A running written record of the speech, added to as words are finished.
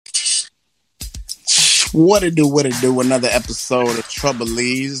What it do? What it do? Another episode of Trouble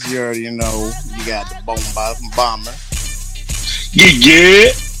Leaves. You already know you got the bomber, Yeah,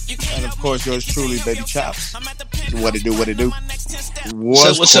 yeah. and of course yours truly, Baby Chops. What it do? What it do? So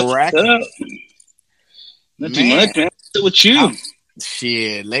Was what's up? What's cracking, up? Not too much, man. man. What's up with you? I'm,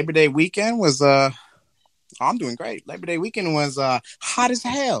 shit. Labor Day weekend was I'm doing great. Labor Day weekend was hot as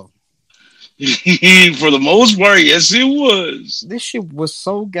hell. For the most part, yes, it was. This shit was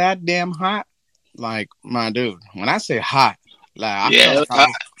so goddamn hot. Like my dude, when I say hot, like Yeah,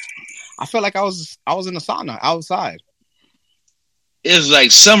 I felt like I was in a sauna outside. it's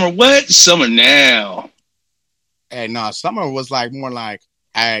like summer. What? Summer now. And summer was like more like,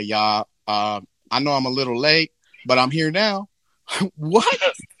 hey y'all, I know I'm a little late, but I'm here now. What?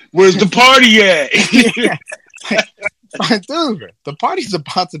 Where's the party at? Yeah. Like, dude, the party's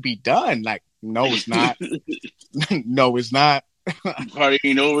about to be done. Like, no, it's not. No, it's not. Party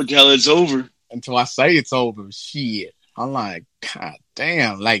ain't over till it's over. Until I say it's over. Shit. I'm like, God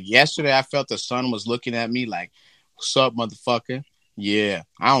damn. Like yesterday I felt the sun was looking at me like, what's up, motherfucker? Yeah,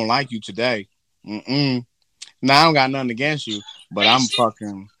 I don't like you today. Mm-mm. Now I don't got nothing against you, but I'm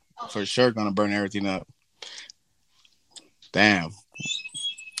fucking for sure gonna burn everything up. Damn.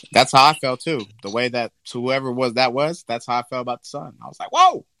 That's how I felt too. The way that to whoever that's how I felt about the sun. I was like,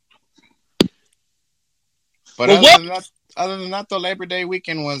 whoa. But Well, other than that, the Labor Day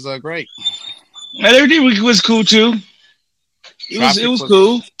weekend was great. Labor Day week was cool too. It was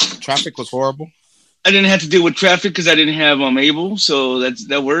cool. Traffic was horrible. I didn't have to deal with traffic because I didn't have Able, so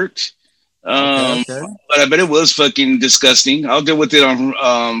that worked. Okay. But I bet it was fucking disgusting. I'll deal with it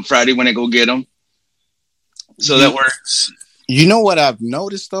on Friday when I go get them. So that works. You know what I've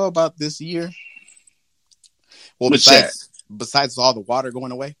noticed though about this year? Well, besides all the water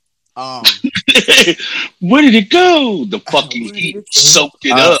going away, where did it go? The fucking heat soaked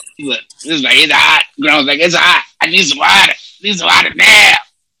it up. It's like it's hot. Ground's like it's hot. I need some water. Need some water now.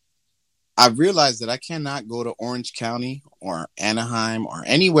 I realized that I cannot go to Orange County or Anaheim or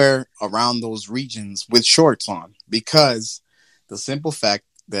anywhere around those regions with shorts on because the simple fact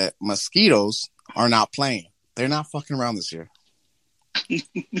that mosquitoes are not playing. They're not fucking around this year.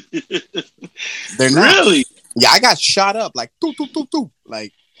 They're not. Really? Yeah, I got shot up like doo, doo, doo, doo.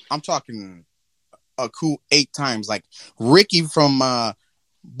 Like I'm talking a cool 8 times. Like Ricky from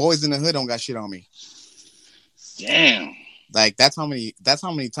Boys in the Hood don't got shit on me. Damn. Like that's how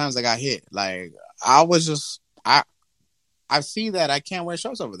many times I got hit. Like I was just I see that I can't wear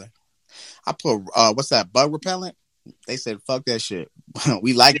shorts over there. I put what's that, bug repellent? They said fuck that shit.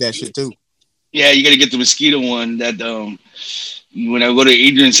 We like that shit too. Yeah, you got to get the mosquito one. That when I go to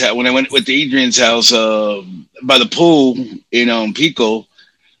Adrian's house, when I went with Adrian's house by the pool in Pico,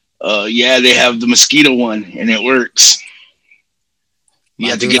 yeah, they have the mosquito one and it works.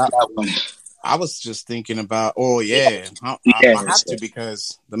 You have to get that one. I was just thinking about, I have to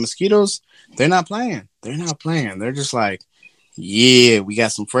because the mosquitoes, they're not playing. They're not playing. They're just like, yeah, we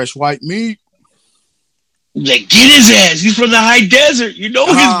got some fresh white meat. Like, get his ass. He's from the high desert. You know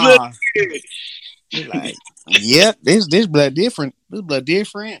his blood. You're like, yep, this blood different. This blood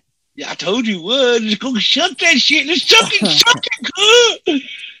different. Yeah, I told you would. Just go shuck that shit. Just shuck it good.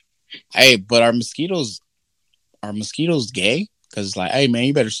 Hey, but are mosquitoes gay? Because it's like, hey, man,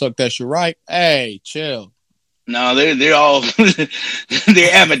 you better suck that shit right. Hey, chill. No, they're all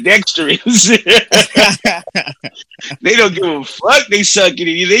they're ambidextrous. They don't give a fuck. They suck it.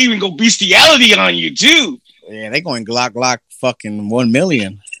 They even go bestiality on you too. Yeah, they going Glock fucking 1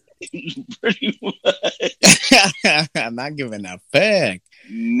 million. Pretty much. I'm not giving a fuck.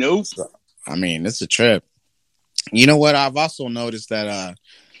 Nope. So, I mean, it's a trip. You know what? I've also noticed that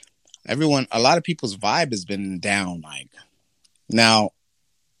a lot of people's vibe has been down. Like. Now,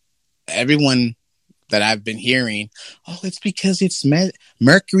 everyone that I've been hearing, it's because it's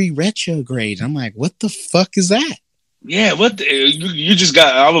Mercury retrograde. I'm like, what the fuck is that? Yeah, you just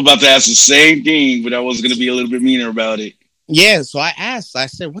got. I'm about to ask the same thing, but I was going to be a little bit meaner about it. Yeah, so I asked. I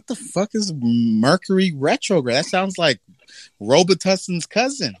said, what the fuck is Mercury retrograde? That sounds like Robitussin's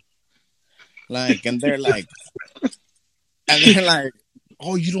cousin. Like, and they're like,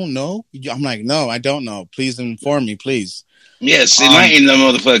 oh, you don't know? I'm like, no, I don't know. Please inform me, please. Yes, enlighten the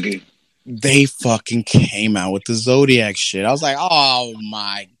motherfucker. They fucking came out with the Zodiac shit. I was like, oh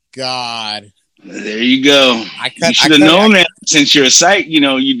my God. There you go. You should have known that since you're a psych, you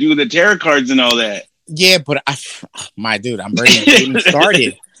do the tarot cards and all that. Yeah, but my dude, I'm already getting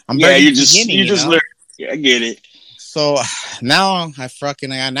started. You just learned. Yeah, I get it. So now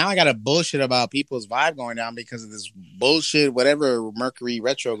I got to bullshit about people's vibe going down because of this bullshit, whatever Mercury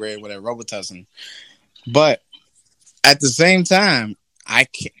retrograde, whatever Robitussin. But at the same time, I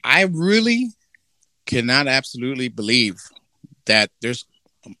really cannot absolutely believe that there's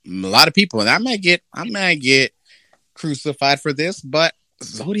a lot of people, and I might get crucified for this, but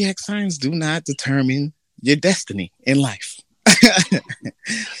zodiac signs do not determine your destiny in life.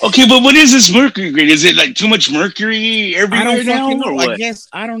 Okay, but what is this Mercury grade? Is it like too much Mercury I don't everywhere now, fucking or know. I what? guess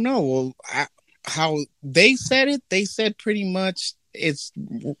I don't know. Well, how they said it, they said pretty much it's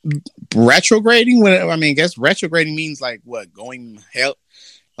retrograding. When I mean, I guess retrograding means like what, going hell,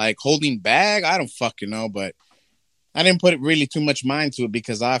 like holding back. I don't fucking know, but I didn't put it really too much mind to it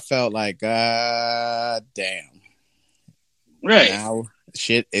because I felt like, damn, Right. now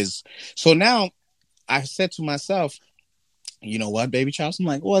shit is. So now I said to myself, you know what, baby Charles? I'm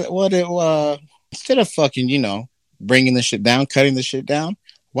like, instead of fucking, bringing the shit down, cutting the shit down,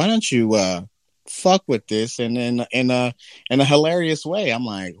 why don't you fuck with this and in a hilarious way? I'm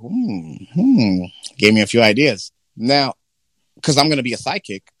like, gave me a few ideas. Now, because I'm gonna be a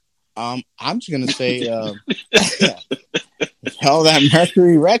psychic, I'm just gonna say, y'all, that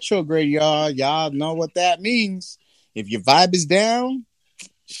Mercury retrograde, y'all know what that means. If your vibe is down,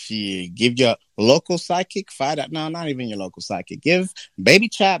 shit, give your local psychic $5. No, not even your local psychic. Give Baby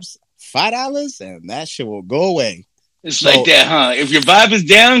Chaps $5, and that shit will go away. It's like that, huh? If your vibe is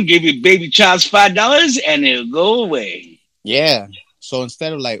down, give your baby child $5 and it'll go away. Yeah. So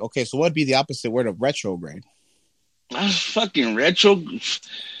instead of like, okay, so what'd be the opposite word of retrograde? Fucking retro.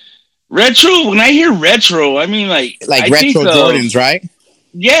 Retro. When I hear retro, I mean Like I think retro Jordans, right?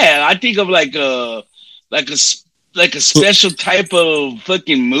 yeah, I think of like a like a special type of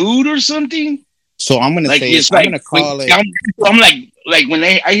fucking mood or something. So I'm gonna Like say it's I'm like gonna call it. I'm like when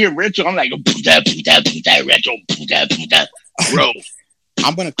I hear retro, I'm like put that retro, put that bro.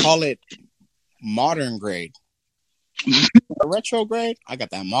 I'm gonna call it modern grade. A retro grade? I got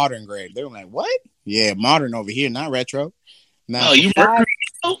that modern grade. They were like, what? Yeah, modern over here, not retro. Now Oh, you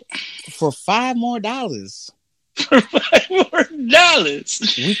for $5 more, for $5 more.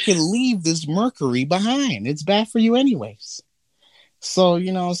 we can leave this Mercury behind. It's bad for you anyways. So,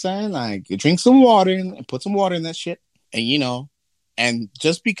 you know what I'm saying? Like, drink some water and put some water in that shit. And, and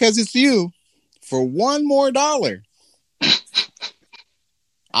just because it's you, for $1 more,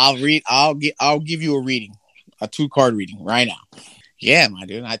 I'll give you a reading, a 2-card reading right now. Yeah, my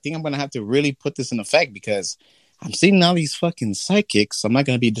dude. I think I'm going to have to really put this in effect because I'm seeing all these fucking psychics. I'm not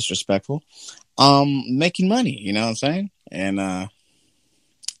going to be disrespectful. Making money, you know what I'm saying? And,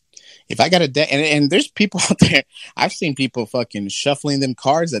 if I got a deck, and there's people out there, I've seen people fucking shuffling them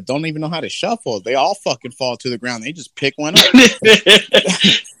cards that don't even know how to shuffle. They all fucking fall to the ground. They just pick one up.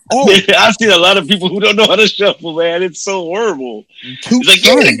 I've seen a lot of people who don't know how to shuffle, man. It's so horrible. Two It's like,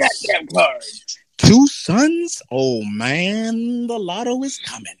 yeah, goddamn cards. 2 sons? Oh, man, the lotto is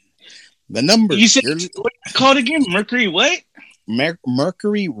coming. The number. You said, what called again? Mercury what?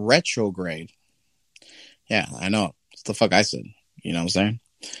 Mercury retrograde. Yeah, I know. It's the fuck I said. You know what I'm saying?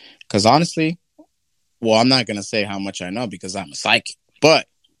 Because honestly, well, I'm not going to say how much I know because I'm a psychic. But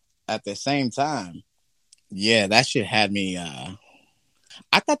at the same time, yeah, that shit had me. I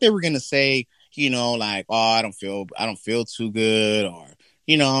thought they were going to say, like, oh, I don't feel too good. Or,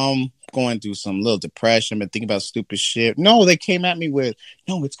 I'm going through some little depression, but thinking about stupid shit. No, they came at me with,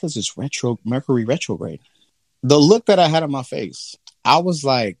 no, it's because it's Mercury retrograde. The look that I had on my face, I was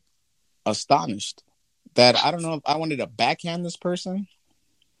like astonished that I don't know if I wanted to backhand this person.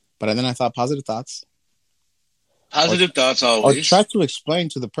 But then I thought positive thoughts. Positive thoughts always. Or try to explain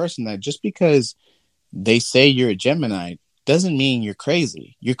to the person that just because they say you're a Gemini doesn't mean you're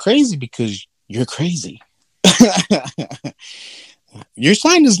crazy. You're crazy because you're crazy. Your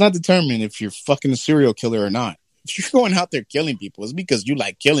sign does not determine if you're fucking a serial killer or not. If you're going out there killing people, it's because you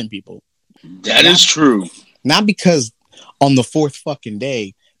like killing people. That is true. Not because on the 4th fucking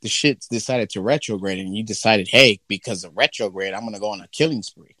day, the shit decided to retrograde and you decided, hey, because of retrograde, I'm going to go on a killing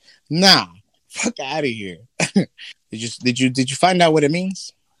spree. Nah, fuck out of here. Did you find out what it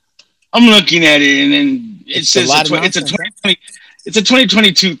means? I'm looking at it and then it says it's a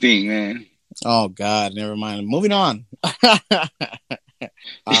 2022 thing, man. Oh God, never mind. Moving on.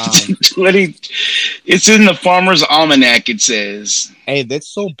 It's in the Farmer's Almanac, it says. Hey, that's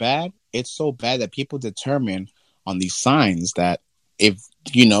so bad. It's so bad that people determine on these signs that if,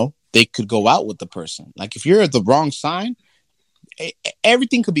 they could go out with the person. Like if you're the wrong sign,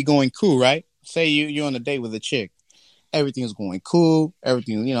 everything could be going cool, right? Say you're on a date with a chick. Everything's going cool.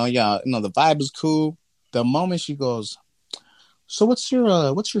 Everything, the vibe is cool. The moment she goes, so what's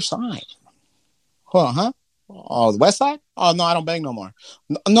your sign? Huh? Oh, the West Side? Oh no, I don't bang no more.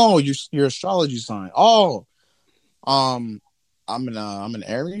 No, your astrology sign. Oh, I'm an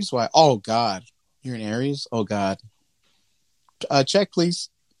Aries. Why? Oh God, you're an Aries. Oh God. Check please.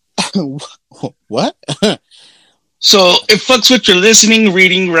 What? So it fucks with your listening,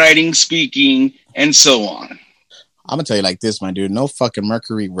 reading, writing, speaking, and so on. I'm gonna tell you like this, my dude. No fucking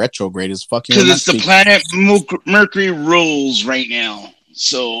Mercury retrograde is fucking with Because my it's the speaking. planet Mercury rules right now.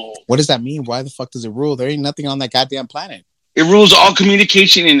 So What does that mean? Why the fuck does it rule? There ain't nothing on that goddamn planet. it rules all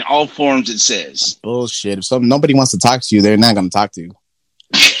communication in all forms, it says. Bullshit. If nobody wants to talk to you, they're not gonna talk to you.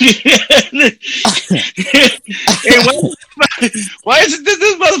 Hey, why is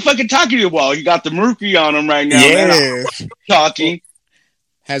this motherfucker talking to you? Well, he got the Mercury on him right now, man. I'm talking.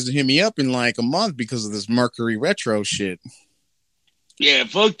 Hasn't hit me up in like a month because of this Mercury retro shit. Yeah,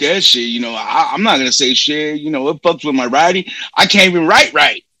 fuck that shit. You know, I'm not gonna say shit. You know, it fucks with my writing. I can't even write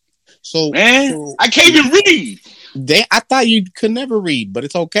right. So, man, I can't even read. I thought you could never read, but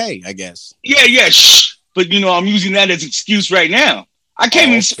it's okay, I guess. Yeah, shh. But you know, I'm using that as excuse right now. I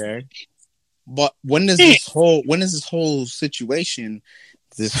can't even. Okay. But when is this whole situation,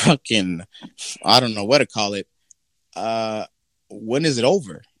 this fucking, I don't know what to call it. When is it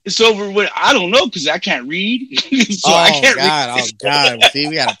over? It's over with. I don't know because I can't read. So I can't read. Oh God! See,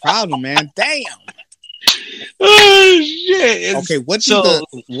 we got a problem, man. Damn. Oh shit! Okay, what do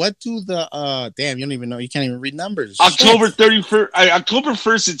the damn? You don't even know. You can't even read numbers. October 31st. October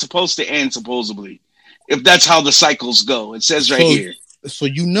 1st. It's supposed to end supposedly, if that's how the cycles go. It says right here. So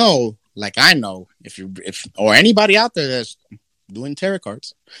you know, like I know, if or anybody out there that's doing tarot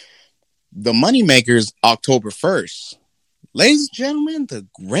cards, the moneymaker's October 1st. Ladies and gentlemen, the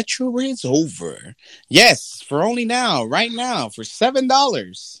retrograde's over. Yes, for only now, right now, for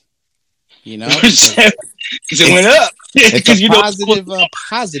 $7. You know, because it went up. It's a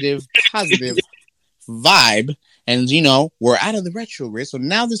positive vibe, and you know we're out of the retrograde. So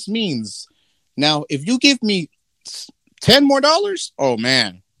now this means, if you give me $10 more, oh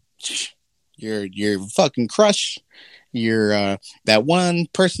man, you're fucking crush. You're that one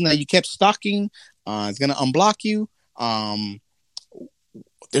person that you kept stalking is gonna unblock you.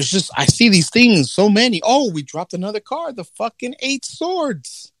 There's just, I see these things, so many. Oh, we dropped another card, the fucking 8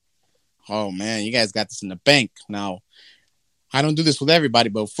 swords. Oh man, you guys got this in the bank. Now, I don't do this with everybody,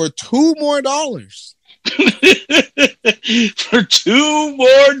 but for $2 more. For $2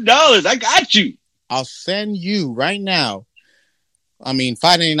 more, I got you. I'll send you right now. I mean,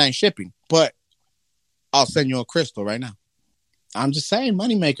 $5.99 shipping, but I'll send you a crystal right now. I'm just saying,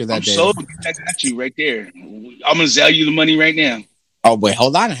 moneymaker that day. I got you right there. I'm gonna sell you the money right now. Oh wait,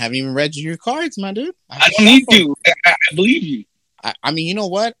 hold on. I haven't even read your cards, my dude. I don't need to. I believe you. I mean, you know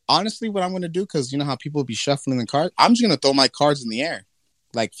what? Honestly, what I'm gonna do, because you know how people be shuffling the cards. I'm just gonna throw my cards in the air,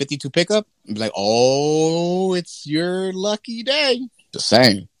 like 52 pickup. And be like, oh, it's your lucky day. Just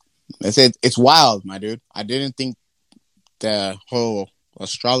saying. It's wild, my dude. I didn't think the whole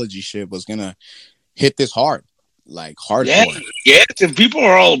astrology shit was gonna hit this hard. Like hardcore. Yeah, and people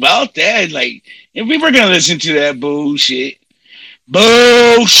are all about that. Like, if people are gonna listen to that bullshit,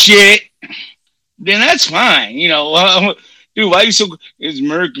 then that's fine. You know, dude, why are you so? It's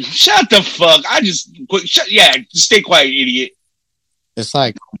Mercury. Shut the fuck. Just stay quiet, idiot. It's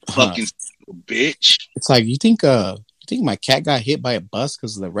like fucking bitch. It's like you think my cat got hit by a bus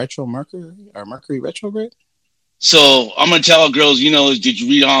because of the Mercury retrograde? So I'm gonna tell girls, you know, did you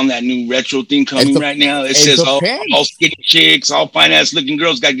read on that new retro thing coming right now? It says all skinny chicks, all fine ass looking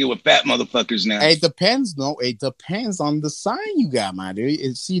girls got to get with fat motherfuckers now. It depends. No, it depends on the sign you got, my dude.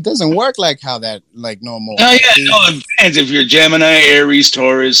 It doesn't work like how that normal. Oh yeah, it depends if you're Gemini, Aries,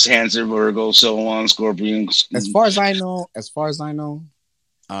 Taurus, Cancer, Virgo, so on, Scorpion. As far as I know,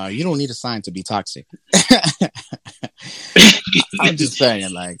 you don't need a sign to be toxic. I'm just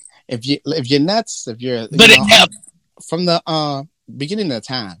saying, like. If you're nuts, from the beginning of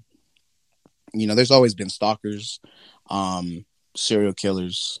time, you know, there's always been stalkers, serial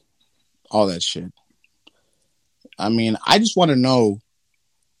killers, all that shit. I mean, I just want to know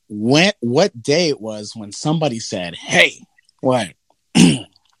what day it was when somebody said, "Hey, what? I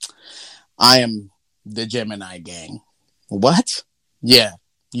am the Gemini gang." What? Yeah,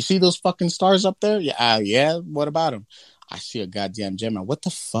 you see those fucking stars up there? Yeah. What about them? I see a goddamn Gemini. What the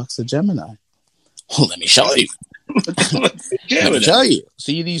fuck's a Gemini? Well, let me show you. Let me show you.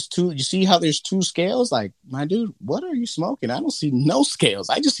 See these two? You see how there's 2 scales? Like, my dude, what are you smoking? I don't see no scales.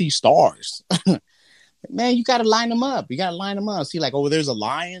 I just see stars. Man, you got to line them up. See, like, oh, there's a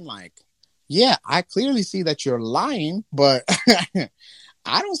lion. Like, yeah, I clearly see that you're lying, but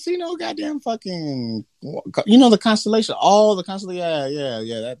I don't see no goddamn fucking, you know, the constellation. All the constellation. Yeah,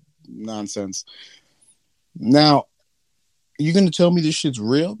 that nonsense. Now, you gonna tell me this shit's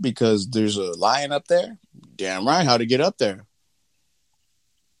real because there's a lion up there? Damn right. How to get up there?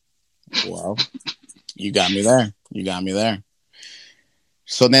 Well, you got me there.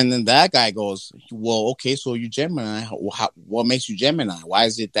 So then that guy goes, well, okay, so you Gemini. What makes you Gemini? Why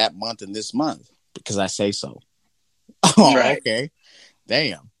is it that month and this month? Because I say so. Oh, Right. okay.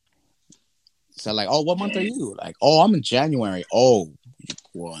 Damn. So like, oh, what month are you? Like, oh, I'm in January. Oh,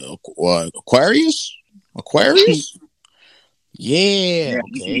 what, Aquarius? Aquarius? Yeah. Yeah,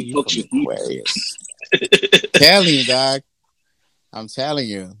 Okay, you folks from should eat. Aquarius. Telling you, dog. I'm telling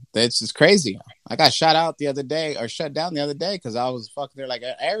you, that's just crazy. I got shut out the other day, or shut down the other day, because I was fucking there like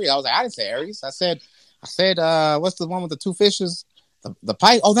Aries. I was like, I didn't say Aries. I said, what's the one with the two fishes? The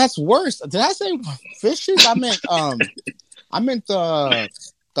pike. Oh, that's worse. Did I say fishes? I meant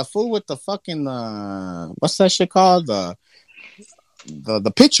the food with the fucking what's that shit called? The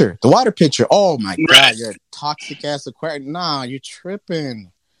pitcher, the water pitcher. Oh my god, you're a toxic ass aquarium. Nah, you're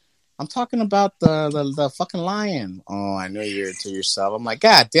tripping. I'm talking about the fucking lion. Oh, I know you're to yourself. I'm like,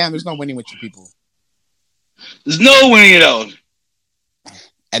 god damn, there's no winning with you people. There's no winning it out.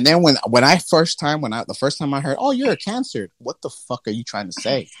 And then when the first time I heard, oh, you're a Cancer. What the fuck are you trying to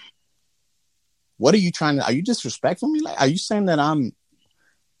say? What are you trying to? Are you disrespectful me? Like, are you saying that I'm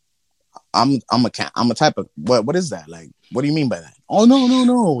a type of what is that? Like, what do you mean by that? Oh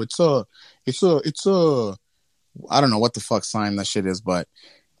no. It's a I don't know what the fuck sign that shit is, but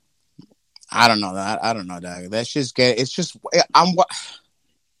I don't know that. I don't know that. That's just it's just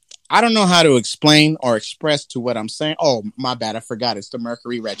I don't know how to explain or express to what I'm saying. Oh, my bad. I forgot. It's the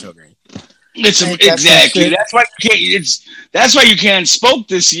Mercury retrograde. Exactly. That's why you can't smoke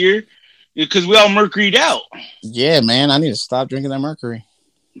this year, because we all mercuried out. Yeah, man. I need to stop drinking that Mercury.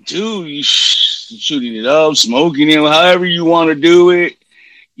 Dude, you shooting it up, smoking it, however you want to do it,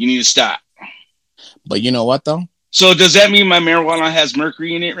 you need to stop. But you know what, though? So does that mean my marijuana has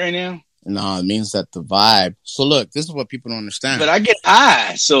mercury in it right now? No, it means that the vibe. So look, this is what people don't understand. But I get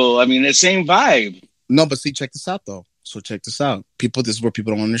high, so I mean, the same vibe. No, but see, check this out, though. So check this out. This is where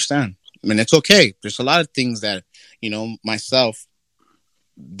people don't understand. I mean, it's okay. There's a lot of things that, myself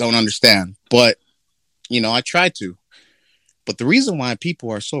don't understand. But, I try to. But the reason why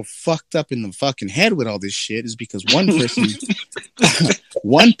people are so fucked up in the fucking head with all this shit is because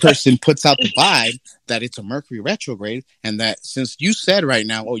one person puts out the vibe that it's a Mercury retrograde, and that since you said right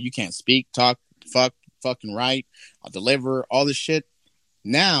now, oh, you can't speak, talk, fucking write, deliver, all this shit.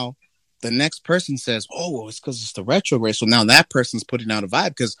 Now, the next person says, oh, well, it's because it's the retrograde. So now that person's putting out a vibe,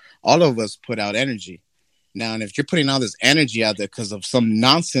 because all of us put out energy. Now, and if you're putting all this energy out there because of some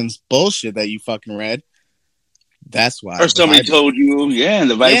nonsense bullshit that you fucking read, that's why. Or somebody told you, and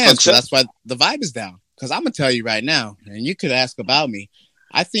the vibe fucks up. That's why the vibe is down. Because I'm going to tell you right now, and you could ask about me,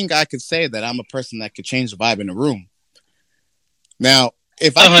 I think I could say that I'm a person that could change the vibe in a room. Now,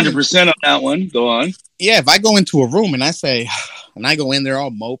 if 100% on that one, go on. Yeah, if I go into a room and I say, and I go in there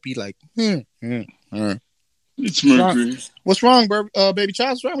all mopey, like, it's Mercury. What's wrong, baby child?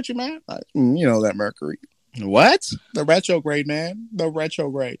 What's wrong with you, man? That Mercury. What? The retrograde, man. The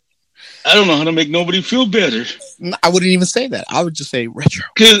retrograde. I don't know how to make nobody feel better. I wouldn't even say that. I would just say retro.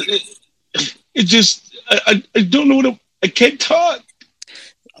 Because it just, I don't know I can't talk.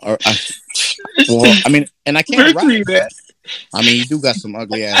 I can't write. I mean, you do got some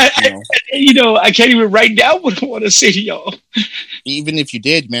ugly ass, I can't even write down what I want to say to y'all. Even if you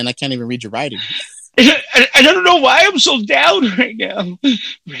did, man, I can't even read your writing. I don't know why I'm so down right now.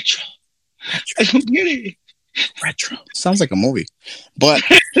 Retro. I don't get it. Retro sounds like a movie, but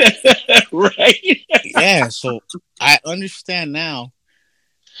right? Yeah. So I understand now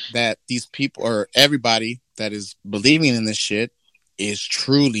that these people, or everybody that is believing in this shit, is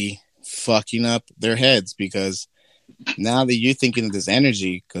truly fucking up their heads, because now that you're thinking of this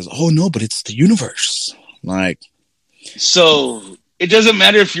energy, because oh no, but it's the universe. Like, so it doesn't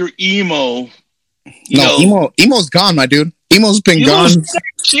matter if you're emo. Emo's gone, my dude. Emo's been gone.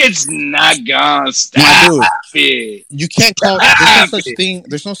 Shit's not gone. Stop it. You can't call.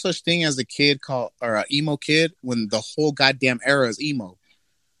 There's no such thing as a kid called, or an emo kid, when the whole goddamn era is emo.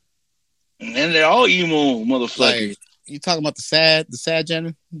 And they're all emo motherfuckers. Like, you talking about the sad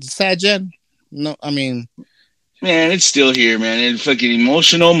gen? No, I mean, man, it's still here, man. And fucking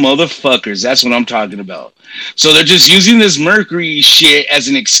emotional motherfuckers. That's what I'm talking about. So they're just using this Mercury shit as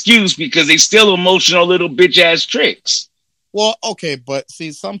an excuse because they still emotional little bitch ass tricks. Well, okay, but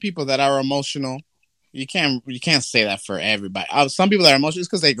see, some people that are emotional, you can't say that for everybody. Some people that are emotional is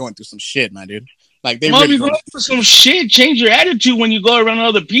because they're going through some shit, my dude. Like, they really going through some shit. Change your attitude when you go around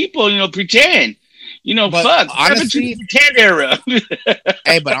other people. Pretend. But fuck. Honestly, pretend era.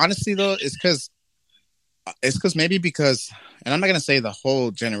 Hey, but honestly though, it's because maybe because, and I'm not gonna say the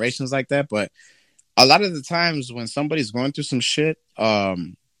whole generation's like that, but a lot of the times when somebody's going through some shit, I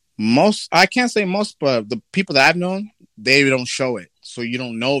can't say most, but the people that I've known, they don't show it. so you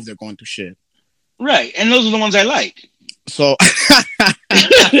don't know if they're going through shit. Right, and those are the ones I like. So, dude,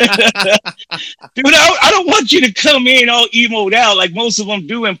 I don't want you to come in all emoed out like most of them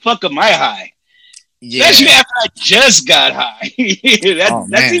do and fuck up my high. yeah. Especially after I just got high.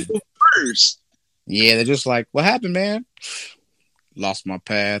 That's even worse. Yeah, they're just like, what happened, man? Lost my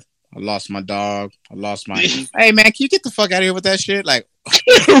path. I lost my dog. I lost my. Hey, man, can you get the fuck out of here with that shit? Like,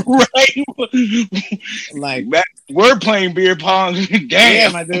 right? Like, we're playing beer pong. Damn, yeah,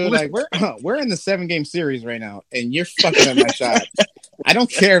 my dude. Like, we're in the 7-game series right now, and you're fucking up my shot. I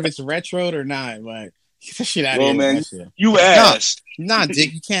don't care if it's retroed or not. Like, get the shit out of here, man. With that shit. You ass. Nah,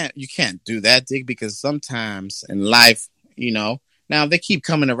 Dick. You can't do that, Dick. Because sometimes in life, you know. Now they keep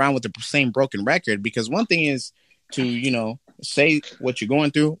coming around with the same broken record. Because one thing is to, you know, say what you're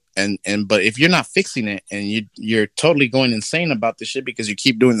going through, but if you're not fixing it and you're totally going insane about this shit because you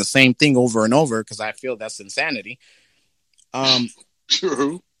keep doing the same thing over and over, because I feel that's insanity.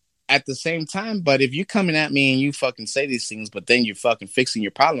 True. At the same time, but if you're coming at me and you fucking say these things, but then you're fucking fixing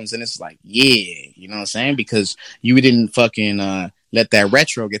your problems, and it's like, yeah, you know what I'm saying? Because you didn't fucking let that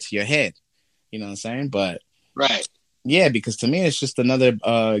retro get to your head. You know what I'm saying? But right. Yeah, because to me it's just another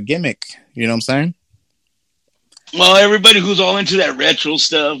gimmick. You know what I'm saying? Well, everybody who's all into that retro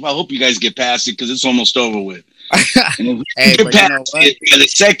stuff, I hope you guys get past it because it's almost over with. Hey, but you know what? The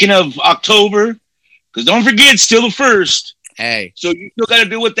 2nd of October, because don't forget, it's still the 1st. Hey. So you still got to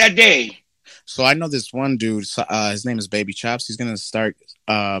do it that day. So I know this one dude, his name is Baby Chops. He's going to start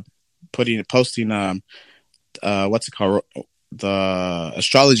posting, what's it called? The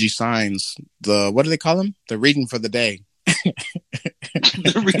astrology signs. What do they call them? The reading for the day.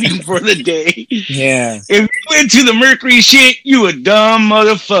 The reading for the day. Yeah. If you into the Mercury shit, you a dumb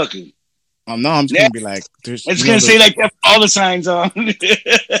motherfucker. Oh no, I'm just gonna be like, it's gonna say like that for all the signs on.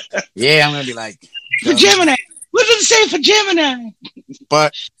 Yeah, I'm gonna be like, for Gemini. What does it say for Gemini?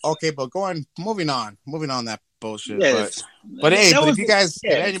 But okay, but moving on that bullshit. Yes. But hey, if you guys,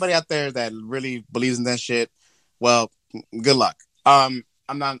 if anybody out there that really believes in that shit, well, good luck. I'm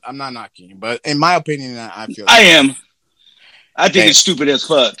not knocking you, but in my opinion, I feel I think it's stupid as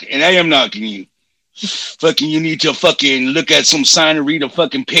fuck, and I am knocking you. Fucking, you need to fucking look at some sign or read a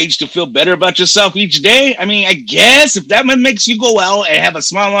fucking page to feel better about yourself each day. I mean, I guess if that makes you go out and have a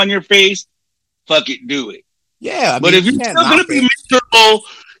smile on your face, fuck it, do it. Yeah, but if you're still gonna be miserable,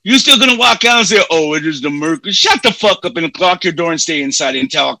 you're still gonna walk out and say, "Oh, it is the Mercury." Shut the fuck up and lock your door and stay inside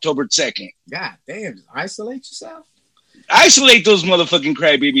until October 2nd. God damn, isolate yourself. Isolate those motherfucking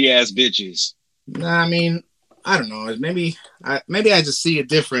crybaby ass bitches. Nah, I mean, I don't know. Maybe I just see it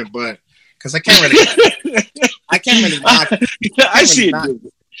different, but because I can't really knock. I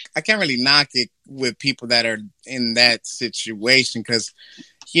can't really knock it with people that are in that situation because,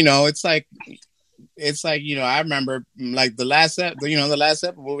 you know, it's like, you know, I remember like the last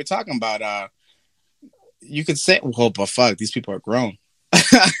episode what we're talking about. You could say, well, but fuck, these people are grown.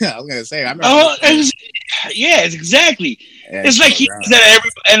 I was gonna say, I remember. Yes, exactly. Yeah, it's like he said at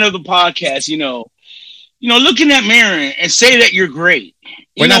every end of the podcast, you know, look in that mirror and say that you're great.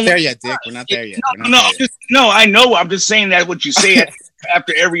 We're not there yet, Dick. We're not there yet. No, I know. I'm just saying that what you say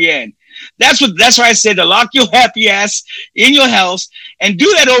after every end. That's why I said to lock your happy ass in your house and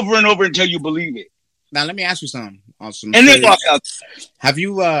do that over and over until you believe it. Now let me ask you something. And then walk out. Have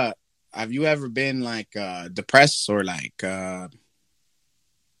you ever been like depressed or like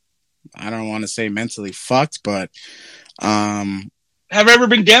I don't want to say mentally fucked, but have I ever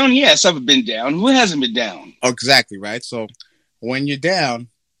been down? Yes, I've been down. Who hasn't been down? Oh, exactly, right? So when you're down,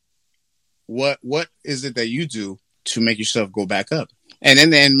 what is it that you do to make yourself go back up?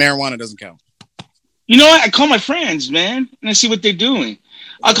 And then marijuana doesn't count. You know what? I call my friends, man, and I see what they're doing.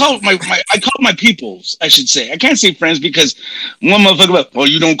 I call my peoples, I should say. I can't say friends because one motherfucker like, well,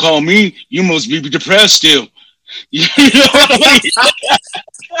 you don't call me, you must be depressed still. You know what I mean?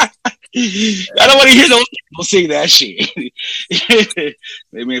 I don't want to hear those people say that shit.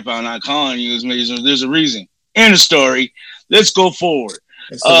 Maybe if I'm not calling you, there's a reason. End of story. Let's go forward.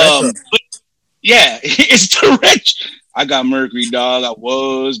 Yeah, it's the rich. I got Mercury, dog.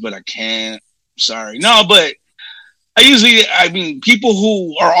 But I can't. Sorry. No, but I mean, people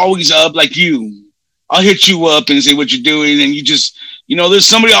who are always up like you, I'll hit you up and say what you're doing, and you just, you know, there's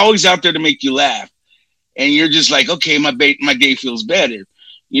somebody always out there to make you laugh, and you're just like, okay, my day feels better.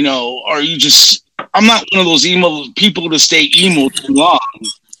 You know, or you just, I'm not one of those emo people to stay emo too long.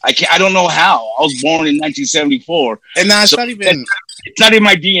 I don't know how. I was born in 1974. And now it's not in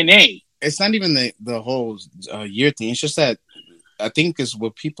my DNA. It's not even the whole year thing. It's just that I think it's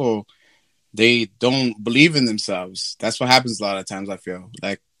what people, they don't believe in themselves. That's what happens a lot of times, I feel.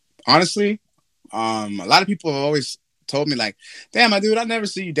 Like, honestly, a lot of people have always told me like, "Damn, my dude, I never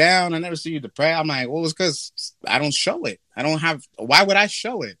see you down. I never see you depressed." I'm like, "Well, it's because I don't show it. I don't have. Why would I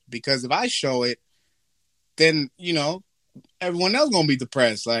show it? Because if I show it, then everyone else gonna be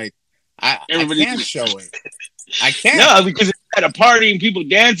depressed. Like, I can't show it. I can't. No, because it's at a party and people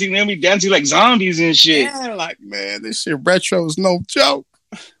dancing, they'll be dancing like zombies and shit. Yeah, like, man, this shit retro is no joke.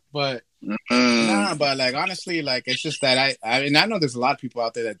 But nah, but like honestly, like it's just that I know there's a lot of people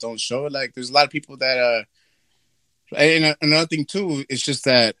out there that don't show it. Like there's a lot of people that and another thing too, it's just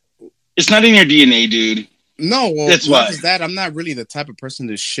that it's not in your DNA, dude. No, well, that's why. That I'm not really the type of person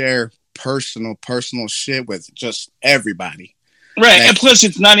to share personal shit with just everybody. Right, like, and plus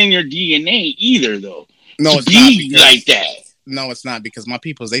it's not in your DNA either, though. No, it's not because, like that. No, it's not because my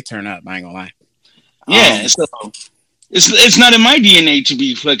peoples, they turn up. I ain't gonna lie. Yeah, so it's not in my DNA to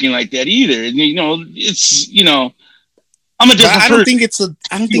be fucking like that either. It's I'm a different person. I don't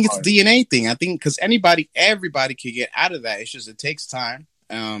think it's a DNA thing. I think because everybody can get out of that. It's just it takes time.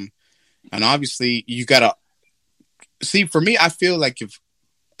 And obviously you gotta see. For me, I feel like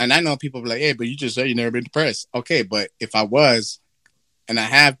and I know people be like, "Hey, but you just said you never been depressed." Okay, but if I was. And I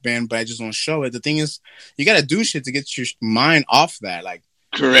have been, but I just don't show it. The thing is, you got to do shit to get your mind off that. Like,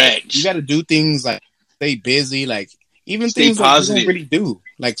 correct. You got to do things like stay busy, like even stay things positive. That you don't really do.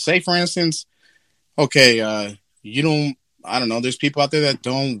 Like, say for instance, okay, you don't. I don't know. There's people out there that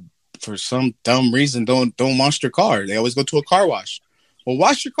don't, for some dumb reason, don't wash their car. They always go to a car wash. Well,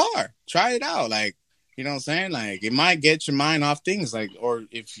 wash your car. Try it out. Like, you know what I'm saying? Like, it might get your mind off things. Like, or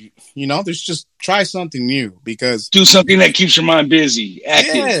if there's just try something new because do something that keeps your mind busy,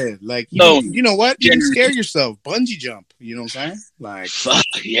 active. Yeah, like you know what? You scare yourself. Bungee jump. You know what I'm saying? Like, fuck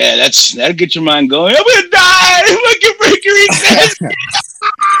yeah, that'll get your mind going. I'm gonna die. Mercury.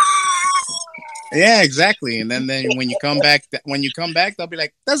 Yeah, exactly. And then when you come back, they'll be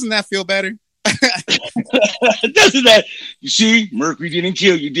like, "Doesn't that feel better?" Doesn't that? You see, Mercury didn't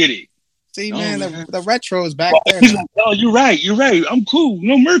kill you, did it? See, man, the retro is back there. Oh, you're right. I'm cool.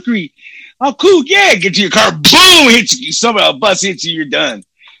 No Mercury. Oh, cool. Yeah, get to your car. Boom, hits you. Somehow a bus hits you. You're done.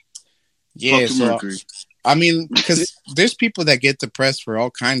 Yeah, so Mercury. I mean, because there's people that get depressed for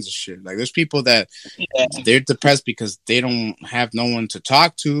all kinds of shit. Like, there's people that they're depressed because they don't have no one to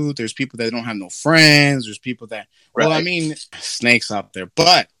talk to. There's people that don't have no friends. There's people that, well, I mean, snakes out there.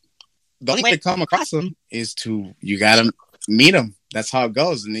 But the only way to come across them is you got to meet them. That's how it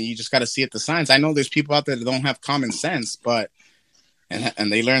goes. And then you just got to see it, the signs. I know there's people out there that don't have common sense, but,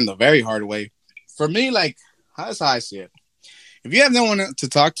 and they learn the very hard way. For me, like, that's how I see it. If you have no one to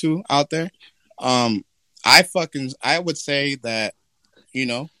talk to out there, I would say that,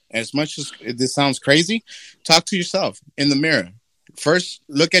 as much as this sounds crazy, talk to yourself in the mirror. First,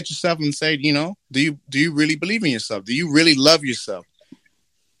 look at yourself and say, do you really believe in yourself? Do you really love yourself?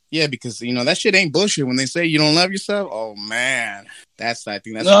 Yeah, because that shit ain't bullshit. When they say you don't love yourself, oh man, I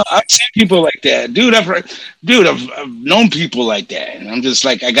think that's. No, I've seen people like that, dude. I've known people like that, and I'm just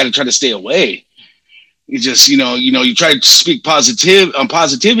like, I got to try to stay away. You just, you try to speak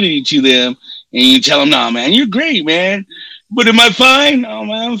positivity to them, and you tell them, "Nah, man, you're great, man." But am I fine? Oh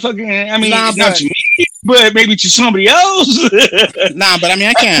man, I'm fucking. I mean, not to me, but maybe to somebody else. Nah, but I mean,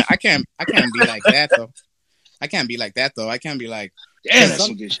 I can't be like that though. I can't be like that though. I can't be like. Yeah, that's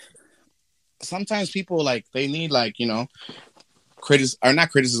some good shit. Sometimes people like they need like not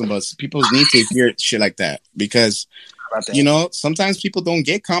criticism, but people need to hear shit like that because sometimes people don't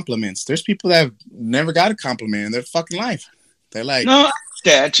get compliments. There's people that have never got a compliment in their fucking life. They're like, no,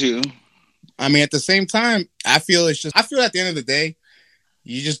 that too. I mean, at the same time, I feel at the end of the day,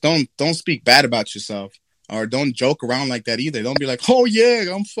 you just don't speak bad about yourself or don't joke around like that either. Don't be like, oh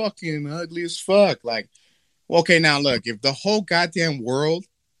yeah, I'm fucking ugly as fuck. Like, okay, now look, if the whole goddamn world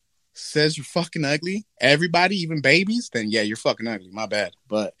says you're fucking ugly, everybody, even babies, then yeah, you're fucking ugly. My bad.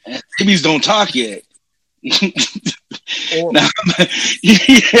 But babies don't talk yet.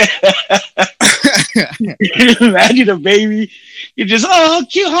 Imagine a baby. You're just, oh, how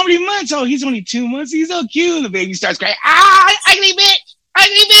cute. How many months? Oh, he's only 2 months. He's so cute. The baby starts crying. Ah, ugly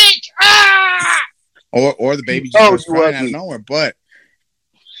bitch. Ah. Or the baby just starts crying out of nowhere. But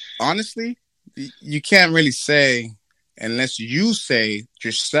honestly, you can't really say, unless you say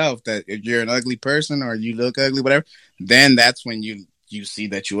yourself that if you're an ugly person or you look ugly, whatever, then that's when you see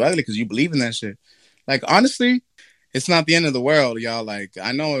that you're ugly because you believe in that shit. Like, honestly, it's not the end of the world, y'all. Like,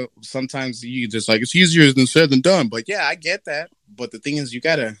 I know sometimes you just like, it's easier than said than done. But yeah, I get that. But the thing is, you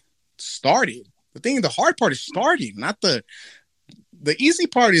got to start it. The hard part is starting, not the easy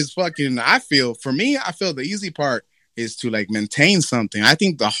part is fucking, I feel the easy part is to like maintain something. I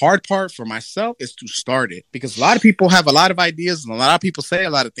think the hard part for myself is to start it because a lot of people have a lot of ideas and a lot of people say a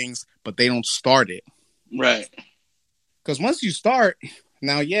lot of things, but they don't start it. Right. Because once you start,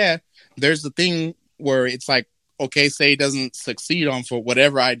 now, yeah, there's the thing where it's like, okay, say it doesn't succeed on for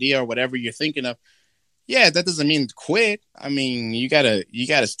whatever idea or whatever you're thinking of. Yeah, that doesn't mean quit. I mean, you gotta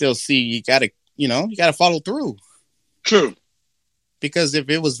still see, you gotta follow through. True. Because if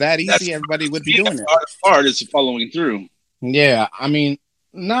it was that easy, everybody would be doing it. The hardest part is following through. Yeah, I mean,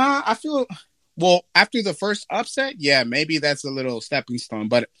 nah, I feel well after the first upset. Yeah, maybe that's a little stepping stone,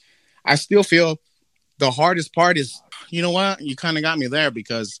 but I still feel the hardest part is, you know what? You kind of got me there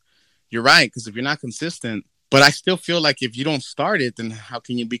because you're right. Because if you're not consistent, but I still feel like if you don't start it, then how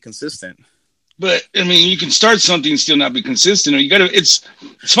can you be consistent? But I mean, you can start something and still not be consistent, or you gotta. It's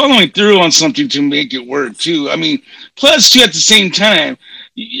following through on something to make it work too. I mean, plus too at the same time,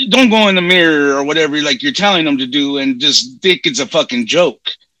 you don't go in the mirror or whatever like you're telling them to do and just think it's a fucking joke.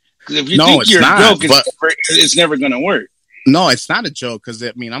 Because if you No, think it's you're not. a joke, it's never gonna work. No, it's not a joke. Because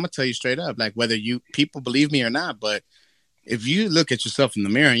I mean, I'm gonna tell you straight up, like whether you people believe me or not, but if you look at yourself in the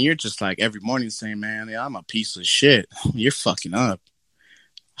mirror and you're just like every morning saying, "Man, yeah, I'm a piece of shit," you're fucking up.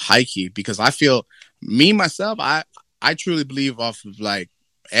 Hikey, because I feel me myself, I truly believe off of like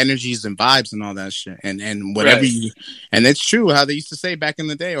energies and vibes and all that shit, and whatever Right. you, and it's true how they used to say back in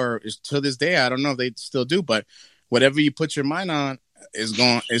the day, or to this day, I don't know if they still do, but whatever you put your mind on it's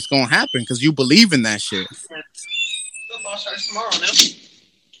going to happen because you believe in that shit.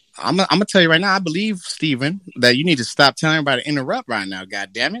 I'm gonna tell you right now, I believe, Steven, that you need to stop telling everybody to interrupt right now. God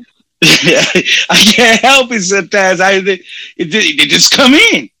damn it! I can't help it sometimes. They just come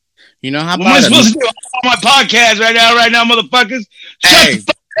in. You know how What am I about supposed to do on my podcast right now, motherfuckers? Shut Hey, the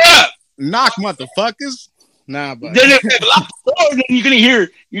fuck up. knock, motherfuckers. Nah, but Then if they lock the door, then you're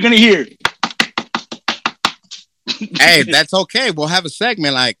gonna hear. hey, that's okay. We'll have a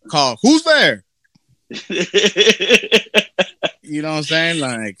segment like called "Who's There." You know what I'm saying?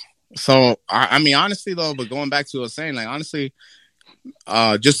 Like, so I mean, honestly though, but going back to what I was saying, like, honestly,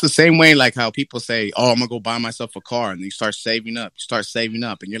 just the same way, like how people say, "Oh, I'm gonna go buy myself a car," and you start saving up,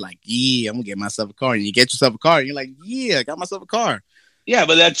 and you're like, "Yeah, I'm gonna get myself a car," and you get yourself a car, and you're like, "Yeah, I got myself a car." Yeah,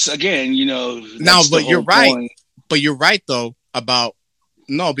 but that's again, Now, that's the but you're whole right. point. But you're right though about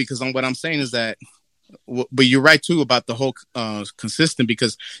no, because what I'm saying is that, but you're right too about the whole consistent,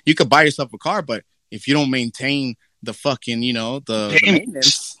 because you could buy yourself a car, but if you don't maintain the fucking, the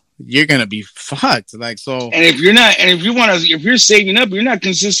maintenance, you're gonna be fucked. Like, so, And if you're saving up, you're not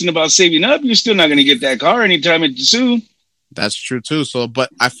consistent about saving up, you're still not gonna get that car anytime soon. that's true too. So, but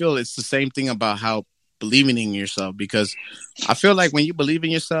I feel it's the same thing about how believing in yourself, because I feel like when you believe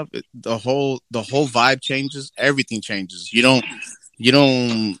in yourself, the whole vibe changes, everything changes. You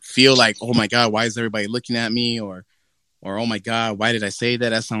don't feel like, oh my god, why is everybody looking at me, or oh my god, why did I say that?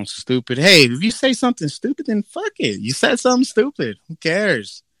 That sounds stupid. Hey, if you say something stupid, then fuck it. You said something stupid. Who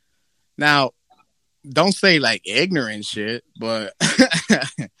cares? Now, don't say like ignorant shit, but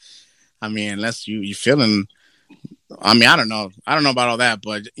I mean, unless you feeling. I mean, I don't know. I don't know about all that,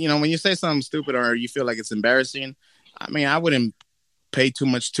 but when you say something stupid or you feel like it's embarrassing, I mean, I wouldn't pay too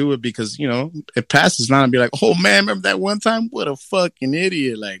much to it, because it passes now and be like, oh man, remember that one time? What a fucking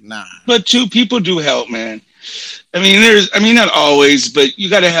idiot! Like, nah. But two people do help, man. I mean, not always, but you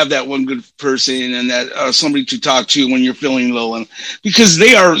got to have that one good person and that somebody to talk to when you're feeling low, and because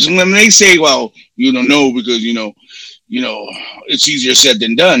when they say, well, you don't know because it's easier said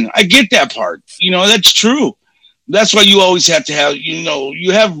than done. I get that part. That's true. That's why you always have to have,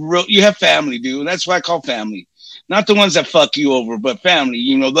 you have family, dude. That's why I call family. Not the ones that fuck you over, but family.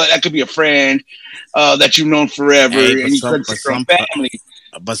 That could be a friend that you've known forever, Hey, and you could say family.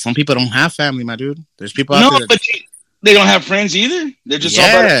 but some people don't have family, my dude. There's people out No, there that, but they don't have friends either. They're just all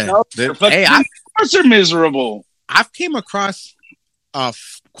by themselves. Hey, Of course they're miserable. I've came across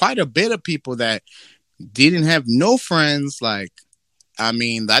quite a bit of people that didn't have no friends. Like, I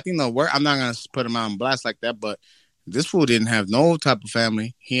mean, I think the word, I'm not gonna put him on blast like that, but this fool didn't have no type of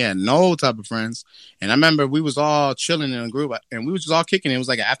family. He had no type of friends. And I remember we was all chilling in a group, and we was just all kicking it. It was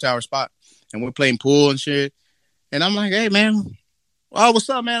like an after hour spot, and we're playing pool and shit. And I'm like, hey man, oh, what's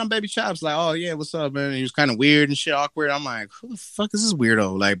up, man? I'm Baby Chops. Like, oh yeah, what's up, man? And he was kind of weird and shit, awkward. I'm like, who the fuck is this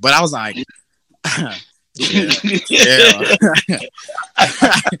weirdo? Like, but I was like, yeah.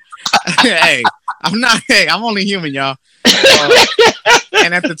 Hey, I'm only human, y'all.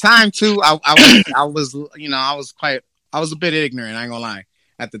 And at the time too, I was a bit ignorant. I ain't gonna lie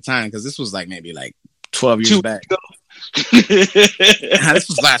at the time, because this was like maybe like 12 years back. This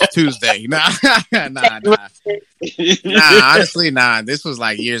was last Tuesday. Nah. Honestly, nah. This was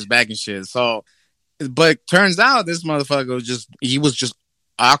like years back and shit. So, but turns out this motherfucker was just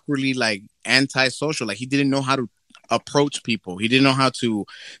awkwardly like antisocial. Like, he didn't know how to approach people. He didn't know how to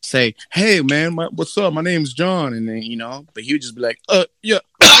say, "Hey, man, what's up? My name's John," and then but he would just be like, yeah,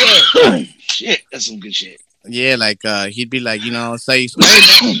 shit, that's some good shit. yeah, like he'd be like, say,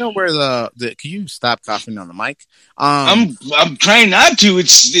 "Hey, man, where the? Can you stop coughing on the mic?" I'm trying not to.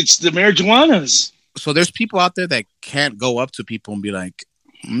 It's the marijuanas. So there's people out there that can't go up to people and be like,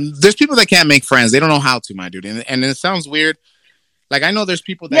 there's people that can't make friends. They don't know how to, my dude, and it sounds weird. Like, I know there's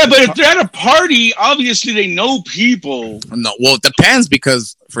people that... Yeah, but if they're at a party, obviously they know people. No, well, it depends,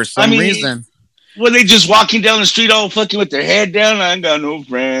 because for some reason... Well, they just walking down the street all fucking with their head down. I ain't got no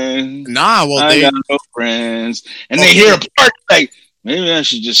friends. Nah, well, I got no friends. And they hear a party like, maybe I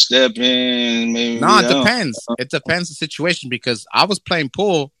should just step in. Maybe. No, it depends. It depends the situation, because I was playing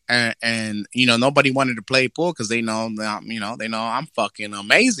pool and nobody wanted to play pool because they know I'm fucking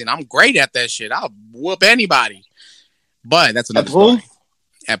amazing. I'm great at that shit. I'll whoop anybody. But that's another story.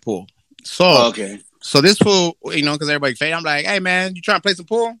 At pool. So, okay. So this fool, because everybody fade, I'm like, "Hey, man, you trying to play some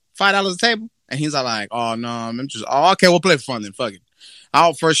pool? $5 a table?" And he's all like, "Oh, no, I'm just, okay, we'll play for fun then. Fuck it.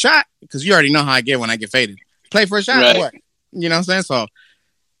 Out for a shot, because you already know how I get when I get faded. Play for a shot or what?" You know what I'm saying?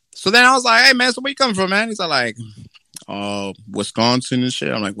 So then I was like, "Hey, man, so where you coming from, man?" He's all like, "Oh, Wisconsin and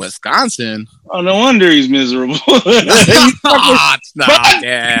shit." I'm like, "Wisconsin?" Oh, no wonder he's miserable.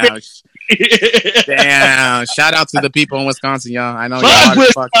 Damn. Damn. Shout out to the people in Wisconsin, y'all. I know y'all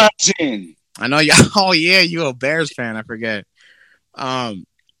Wisconsin. I know y'all. Oh, yeah, you a Bears fan. I forget.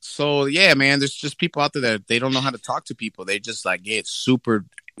 So, yeah, man, there's just people out there that they don't know how to talk to people. They just, like, get super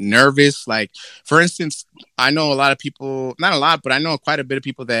nervous. Like, for instance, I know a lot of people, not a lot, but I know quite a bit of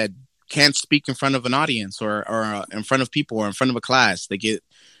people that can't speak in front of an audience or in front of people or in front of a class. They get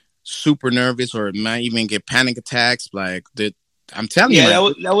super nervous or might even get panic attacks. Like, I'm telling you. Yeah,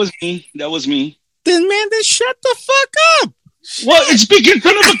 that was me. That was me. Then shut the fuck up. Well, it's speaking in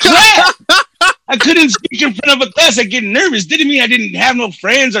front of a class. I couldn't speak in front of a class. I get nervous. Didn't mean I didn't have no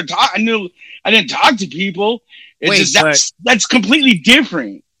friends or talk. I didn't talk to people. That's completely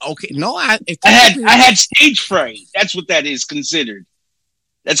different. Okay, no, I had stage fright. That's what that is considered.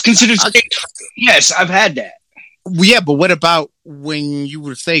 That's considered stage fright. Yes, I've had that. Yeah, but what about when you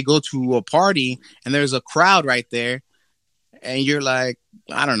would say go to a party and there's a crowd right there, and you're like,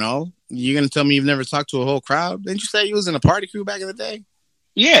 I don't know, you're gonna tell me you've never talked to a whole crowd? Didn't you say you was in a party crew back in the day?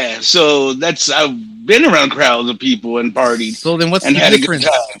 Yeah, so I've been around crowds of people and partied. So then what's the difference?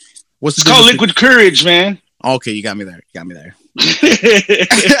 It's called liquid courage, man. Okay, you got me there.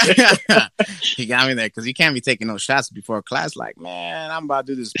 He got me there, because you can't be taking no shots before a class like, man, I'm about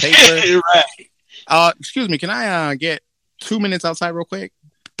to do this paper. Right. Excuse me, can I get 2 minutes outside real quick?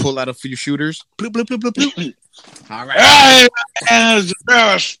 Pull out a few shooters. Bloop, bloop, bloop, bloop, bloop. All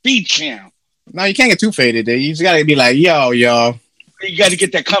right. Speech now. No, you can't get too faded there. You just gotta be like, yo. You got to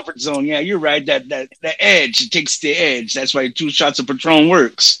get that comfort zone. Yeah, you're right. That edge, it takes the edge. That's why 2 shots of Patron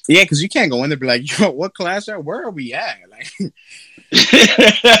works. Yeah, because you can't go in there and be like, yo, what class where are we at? Like, you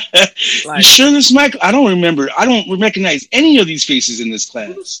sure this Michael? I don't remember. I don't recognize any of these faces in this class.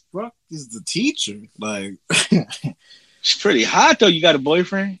 Who the fuck is the teacher? Like, she's pretty hot though. You got a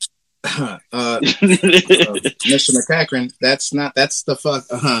boyfriend? Mr. McCracken, that's the fuck.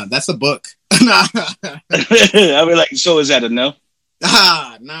 That's a book. I mean, like, so is that a no?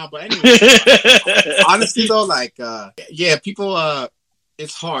 Nah, but anyway, honestly though, like, yeah, people,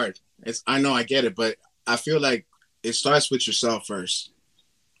 it's hard. I know, I get it, but I feel like it starts with yourself first.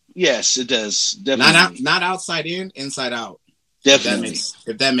 Yes, it does. Definitely. Not outside in, inside out. Definitely.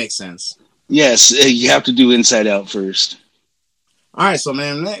 If that makes sense. Yes, you have to do inside out first. All right, so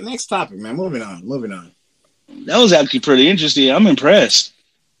man, next topic, man. Moving on. That was actually pretty interesting. I'm impressed.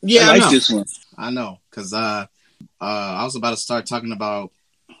 Yeah, I like this one. I know, because I was about to start talking about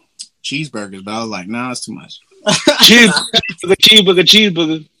cheeseburgers, but I was like, nah, it's too much.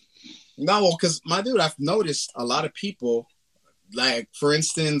 Cheeseburger. No, well, because my dude, I've noticed a lot of people, like, for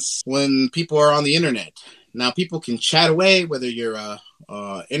instance, when people are on the internet. Now, people can chat away, whether you're a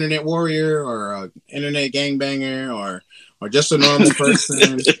internet warrior or a internet gangbanger or just a normal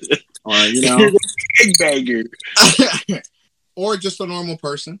person, or gangbanger, or just a normal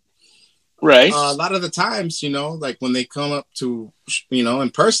person. Right. A lot of the times, like when they come up to, in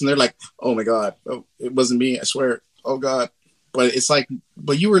person, they're like, "Oh my God, it wasn't me. I swear. Oh God." But it's like,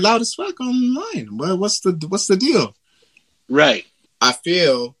 but you were loud as fuck online. Well, what's the deal? Right. I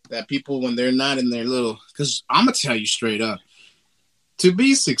feel that people, when they're not in their because I'm gonna tell you straight up, to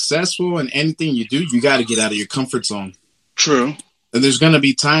be successful in anything you do, you got to get out of your comfort zone. True. And there's gonna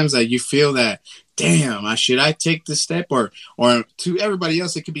be times that you feel that, damn, should I take this step? Or to everybody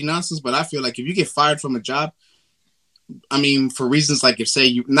else, it could be nonsense. But I feel like if you get fired from a job, I mean, for reasons like if say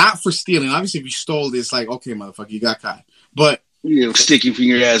you not for stealing. Obviously, if you stole, it's like okay, motherfucker, you got caught. But You sticky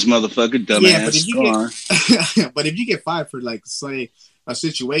finger ass motherfucker, yeah, but dumbass. if you get but if you get fired for like say a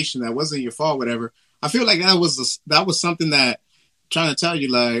situation that wasn't your fault, whatever, I feel like that was something that trying to tell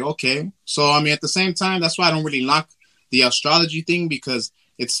you like okay. So I mean, at the same time, that's why I don't really knock the astrology thing because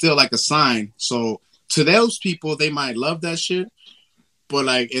it's still like a sign. So to those people, they might love that shit. But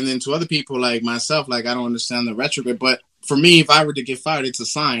like, and then to other people like myself, like I don't understand the retrograde. But for me, if I were to get fired, it's a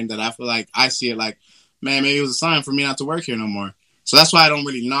sign that I feel like I see it like, man, maybe it was a sign for me not to work here no more. So that's why I don't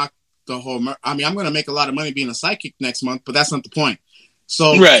really knock the whole. I mean, I'm gonna make a lot of money being a psychic next month, but that's not the point.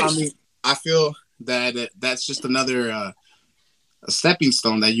 So Right. I mean, I feel that that's just another a stepping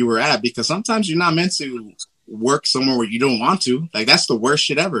stone that you were at because sometimes you're not meant to work somewhere where you don't want to. Like that's the worst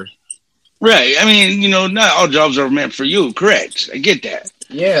shit ever. Right. I mean, not all jobs are meant for you. Correct. I get that.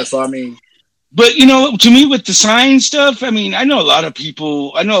 Yeah. So I mean. But to me, with the sign stuff, I mean, I know a lot of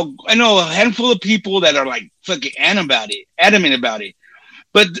people. I know a handful of people that are like fucking adamant about it.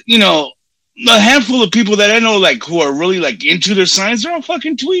 But a handful of people that I know, like who are really like into their signs, they're all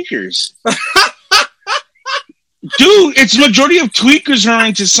fucking tweakers. Dude, it's the majority of tweakers are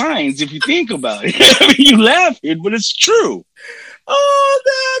into signs. If you think about it, I mean, you laugh it, but it's true. Oh,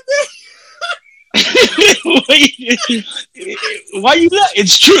 no. Why you laugh?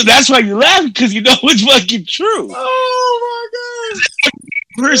 It's true. That's why you laugh because you know it's fucking true. Oh my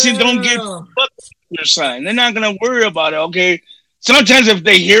god! Person don't get their sign. They're not gonna worry about it. Okay. Sometimes if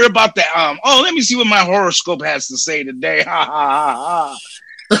they hear about the let me see what my horoscope has to say today. Ha ha ha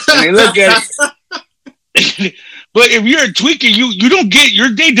ha. And they look at it. But if you're a tweaker, you don't get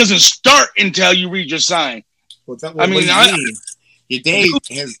your day doesn't start until you read your sign. Your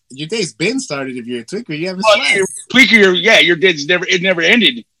day's been started if you're a tweaker. You haven't tweaker, your day's never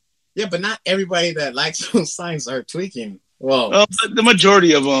ended. Yeah, but not everybody that likes those signs are tweaking. Well, the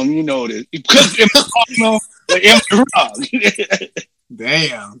majority of them, you know it. Am I wrong?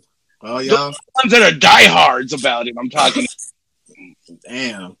 Damn. Well, y'all. The ones that are diehards about it, I'm talking.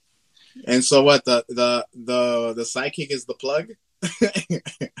 Damn. And so what? The psychic is the plug.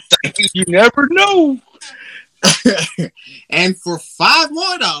 You never know. And for $5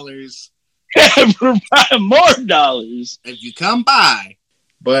 more, for $5 more, if you come by,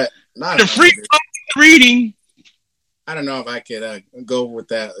 but not the free reading. I don't know if I could go with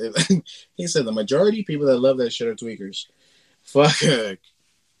that. He said the majority of people that love that shit are tweakers. Fuck.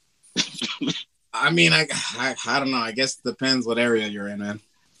 I mean, I don't know. I guess it depends what area you're in, man.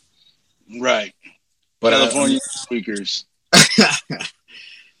 Right. But California tweakers.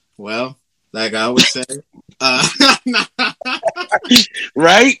 Well, like I would say.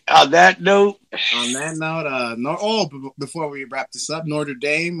 Right? On that note. Before we wrap this up, Notre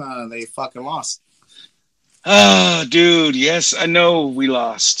Dame, they fucking lost. Oh, dude, yes, I know we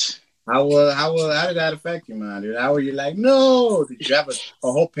lost. How did that affect you, man, dude? How were you like, no? Did you have a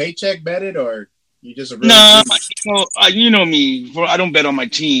whole paycheck betted, or you just you know me. I don't bet on my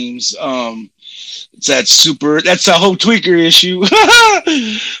teams. That's a whole tweaker issue.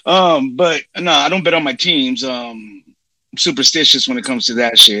 But no, I don't bet on my teams. I'm superstitious when it comes to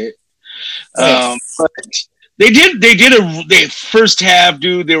that shit. But they first half,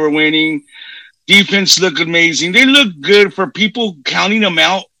 dude, they were winning. Defense looked amazing. They look good for people counting them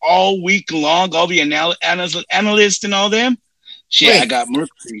out all week long. All the analysts and all them. Shit, I got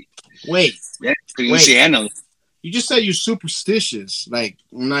Mercury. Wait. Say analyst. You just said you're superstitious. Like,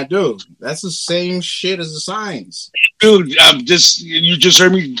 I do. That's the same shit as the signs. Dude, you just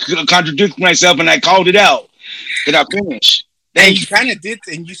heard me contradict myself and I called it out. Did I finish? And you kind of did.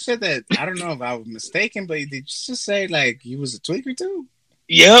 And you said that, I don't know if I was mistaken, but did you just say, like, you was a tweaker too?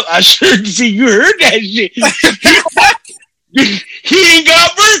 Yep, I sure see you heard that shit. He ain't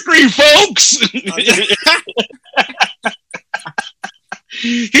got Mercury, folks.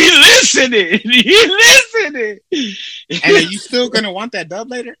 He listening. And are you still gonna want that dub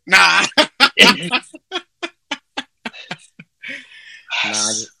later? Nah.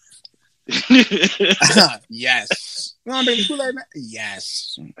 Yes. No, baby,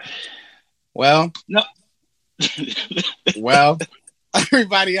 yes. Well. No. Well,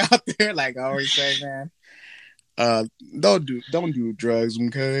 everybody out there, like I always say, man, don't do drugs,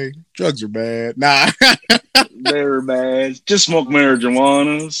 okay? Drugs are bad. Nah. They're bad. Just smoke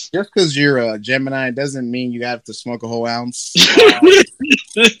marijuanas. Just because you're a Gemini doesn't mean you have to smoke a whole ounce.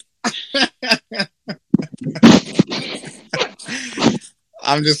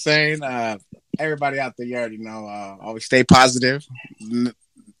 I'm just saying, everybody out there, you already know, always stay positive.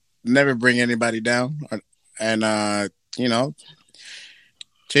 Never bring anybody down. And,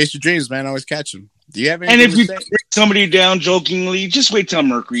 chase your dreams, man. Always catch them. Do you have And anything if to you say? bring somebody down jokingly, just wait till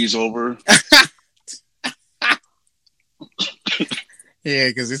Mercury's over. Yeah,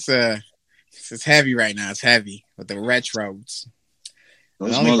 because it's heavy right now. It's heavy with the retros.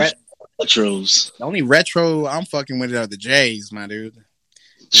 Those retros. The only retro I'm fucking with are the J's, my dude.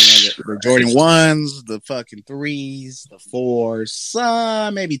 You know, the Jordan 1s, the fucking 3s, the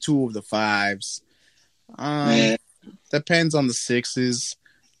 4s, maybe 2 of the 5s. Depends on the 6s.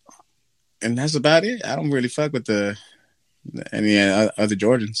 And that's about it. I don't really fuck with any other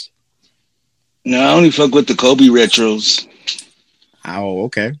Jordans. No, I only fuck with the Kobe retros. Oh,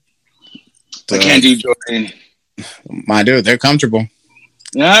 okay. I can't do Jordan. My dude, they're comfortable.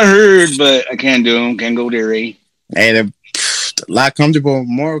 Yeah, I heard, but I can't do them. Can't go there, eh? Hey, they're a lot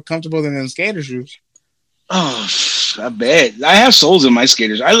more comfortable than them skater shoes. Oh, I bet. I have soles in my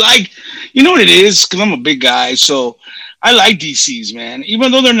skaters. You know what it is? Because I'm a big guy, so I like DCs, man.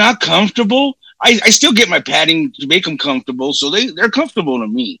 Even though they're not comfortable, I still get my padding to make them comfortable, so they're comfortable to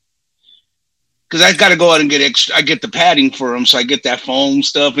me. Because I got to go out and get extra. I get the padding for them, so I get that foam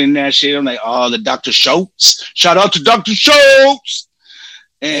stuff in that shit. I'm like, oh, the Dr. Schultz. Shout out to Dr. Schultz.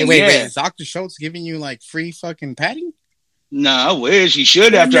 And wait, is Dr. Schultz giving you like free fucking padding? Nah, I wish he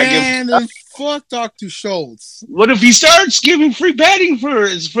should after I give. Man, fuck Dr. Schultz. What if he starts giving free padding for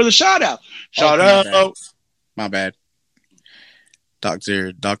the shout out? Shout out. My bad.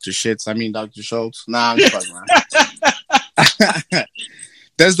 Dr. Shits. I mean Dr. Schultz. Nah, I'm just fucking around.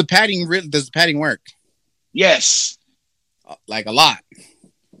 Does the padding work? Yes. Like a lot.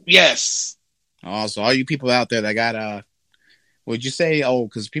 Yes. Oh, so all you people out there that got would you say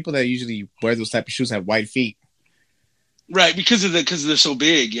because people that usually wear those type of shoes have white feet. Right, because they're so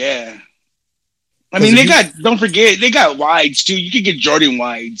big, yeah. I mean don't forget, they got wides too. You could get Jordan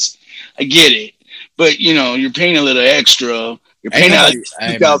wides. I get it. But you're paying a little extra. You're paying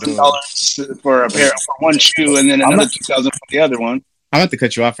 $2,000 for a pair for one shoe and then another $2,000 for the other one. I'm going to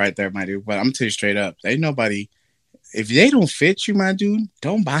cut you off right there, my dude. But I'm going to tell you straight up. Ain't nobody, if they don't fit you, my dude,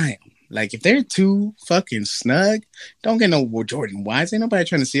 don't buy them. Like, if they're too fucking snug, don't get no Jordan wides. Ain't nobody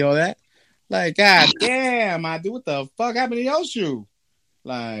trying to see all that. Like, god damn, my dude, what the fuck happened to your shoe?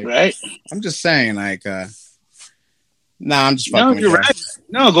 Like, right? I'm just saying, like, I'm just fucking with you're right.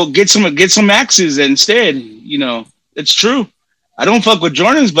 No, go get some Maxes instead. It's true. I don't fuck with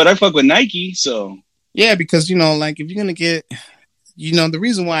Jordans, but I fuck with Nike, so. Yeah, because, like, if you're going to get... the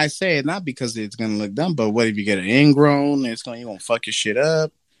reason why I say it, not because it's gonna look dumb, but what if you get an ingrown? You're gonna fuck your shit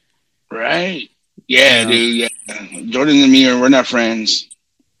up, right? Yeah, dude. Yeah, Jordan and me we're not friends.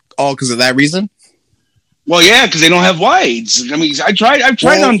 Oh, because of that reason? Well, yeah, because they don't have wides. I mean, I've tried on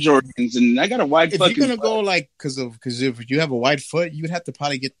Jordans, and I got a wide. If you're gonna go like, because if you have a wide foot, you would have to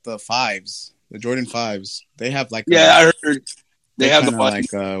probably get the 5s, the Jordan 5s. They have like I heard they have the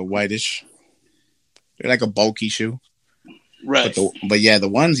like whitish. They're like a bulky shoe. Right, but yeah, the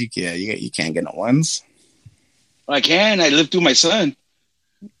ones you can't get no ones. I can. I live through my son.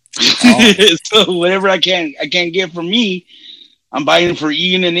 Oh. So whatever I can't get for me, I'm buying for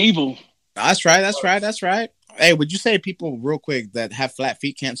Ian and Abel. That's right. Hey, would you say people real quick that have flat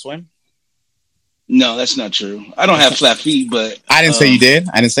feet can't swim? No, that's not true. I don't have flat feet, but I didn't say you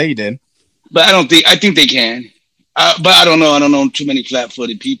did. But I think they can. But I don't know. I don't know too many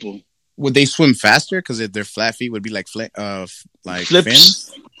flat-footed people. Would they swim faster? Because if their flat feet would be like like flips.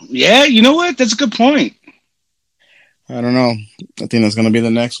 Fins? Yeah, you know what? That's a good point. I don't know. I think that's gonna be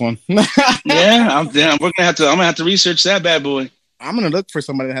the next one. Yeah, I'm gonna have to research that bad boy. I'm gonna look for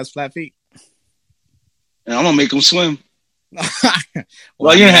somebody that has flat feet, and I'm gonna make them swim.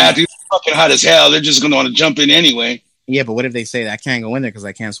 Well, you don't have to. It's fucking hot as hell. They're just gonna want to jump in anyway. Yeah, but what if they say that I can't go in there because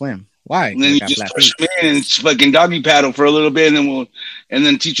I can't swim? Why? And then you just push them in and fucking doggy paddle for a little bit, and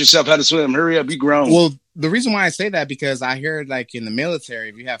then teach yourself how to swim. Hurry up, be grown. Well, the reason why I say that because I heard like in the military,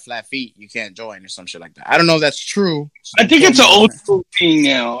 if you have flat feet, you can't join or some shit like that. I don't know if that's true. So I think it's an old school thing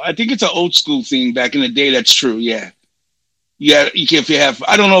now. I think it's an old school thing. Back in the day, that's true. Yeah. Yeah, if you have,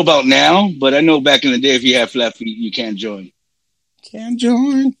 I don't know about now, but I know back in the day, if you have flat feet, you can't join. Can't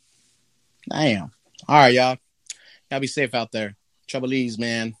join. Damn. All right, y'all. Y'all be safe out there. Troublese,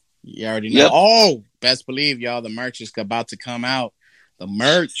 man. You already know. Yep. Oh, best believe, y'all, the merch is about to come out. The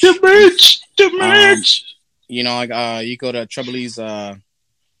merch. The merch. You go to Troublese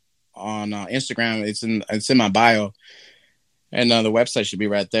on Instagram. It's in my bio. And the website should be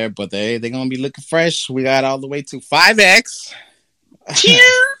right there. But they're going to be looking fresh. We got all the way to 5X.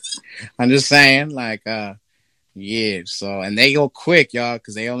 Cheers. I'm just saying, yeah. So, and they go quick, y'all,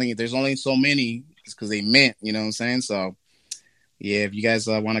 because there's only so many because they mint, you know what I'm saying? So, yeah, if you guys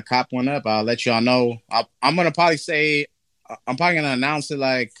want to cop one up, I'll let y'all know. I'm going to probably say, I'm probably going to announce it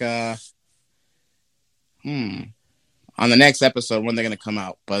On the next episode when they're gonna come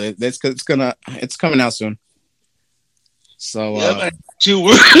out, but it's coming out soon. So yeah, 2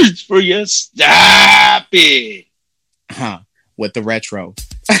 words for you. Stop it. With the retro.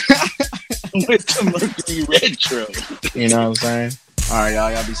 With the Mercury retro. You know what I'm saying? All right,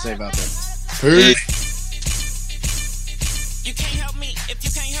 y'all be safe out there. Peace. You can't help me if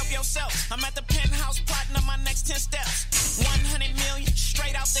you can't help yourself. I'm at the penthouse plotting on my next 10 steps. 100 million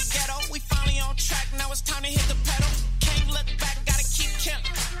straight out the ghetto. We finally on track. Now it's time to